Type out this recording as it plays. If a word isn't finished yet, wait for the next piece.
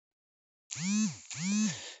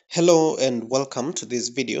Hello and welcome to this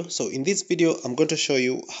video. So in this video, I'm going to show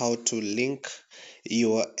you how to link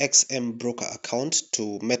your XM broker account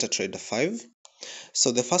to MetaTrader 5.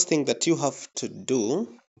 So the first thing that you have to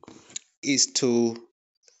do is to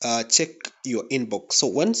check your inbox. So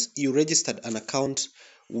once you registered an account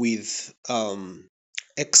with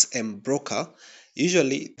XM broker,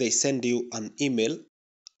 usually they send you an email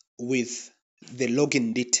with the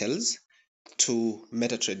login details to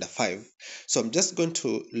MetaTrader 5. So I'm just going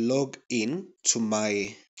to log in to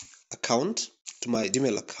my account, to my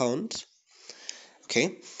Gmail account.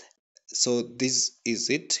 Okay, so this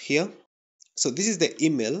is it here. So this is the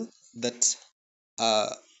email that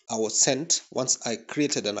I was sent once I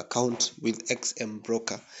created an account with XM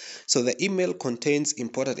Broker. So the email contains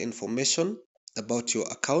important information about your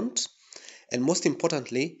account, and most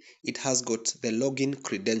importantly, it has got the login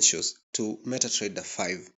credentials to MetaTrader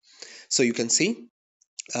 5. So you can see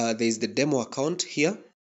there is the demo account here.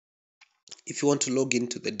 If you want to log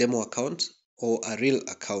into the demo account or a real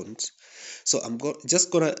account, so I'm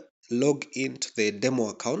just gonna log into the demo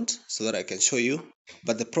account so that I can show you,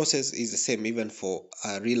 but the process is the same even for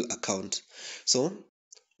a real account. So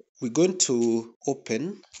we're going to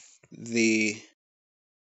open the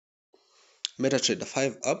MetaTrader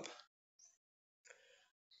 5 app.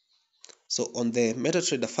 So on the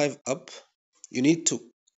MetaTrader 5 app, you need to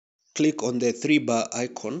click on the 3-bar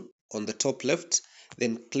icon on the top left,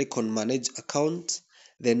 then click on manage account,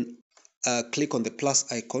 then click on the plus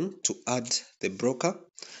icon to add the broker.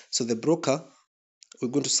 So the broker, we're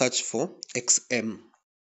going to search for XM.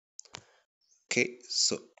 Okay,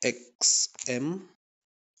 so XM.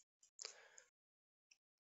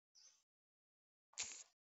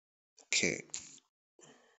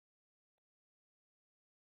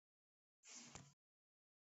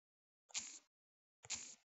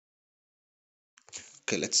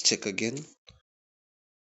 Okay, let's check again.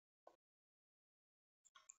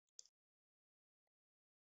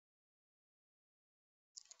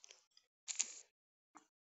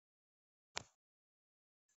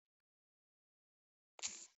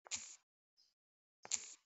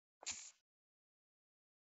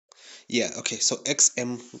 Yeah, okay, so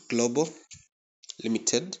XM Global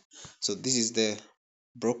Limited. So this is the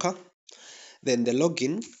broker. Then the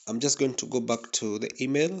login, I'm just going to go back to the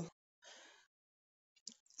email.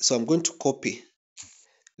 So I'm going to copy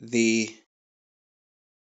the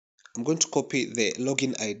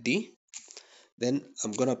login ID. Then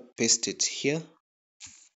I'm gonna paste it here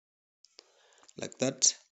like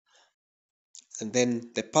that. And then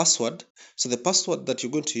the password. So the password that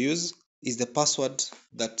you're going to use is the password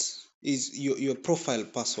that is your profile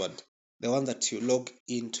password, the one that you log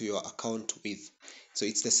into your account with. So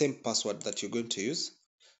it's the same password that you're going to use.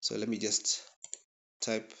 So let me just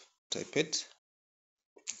type it.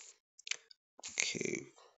 Okay.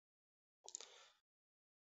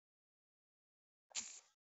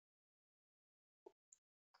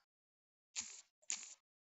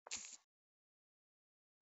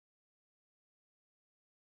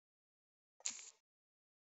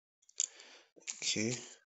 Okay.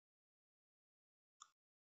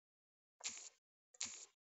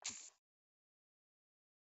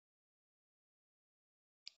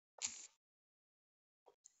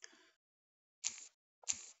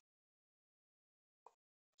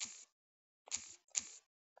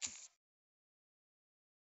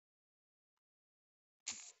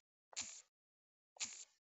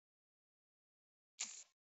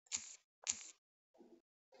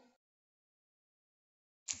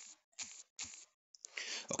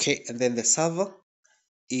 Okay, and then the server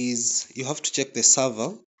is, you have to check the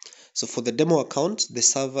server. So for the demo account, the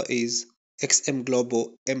server is XM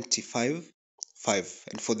Global mt5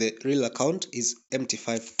 and for the real account is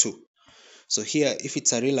mt5 2. So here, if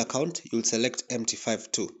it's a real account, you'll select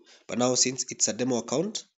mt5 2. But now since it's a demo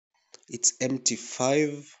account, it's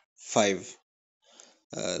mt5 5.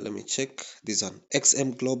 Let me check this one,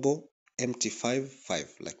 XM Global mt5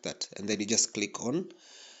 5, like that. And then you just click on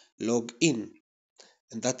log in,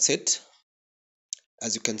 and that's it.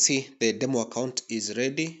 As you can see, the demo account is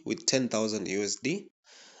ready with 10,000 USD.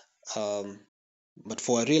 But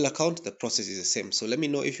for a real account, the process is the same. So let me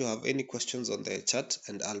know if you have any questions on the chat,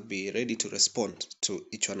 and I'll be ready to respond to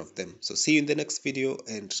each one of them. So see you in the next video,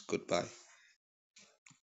 and goodbye.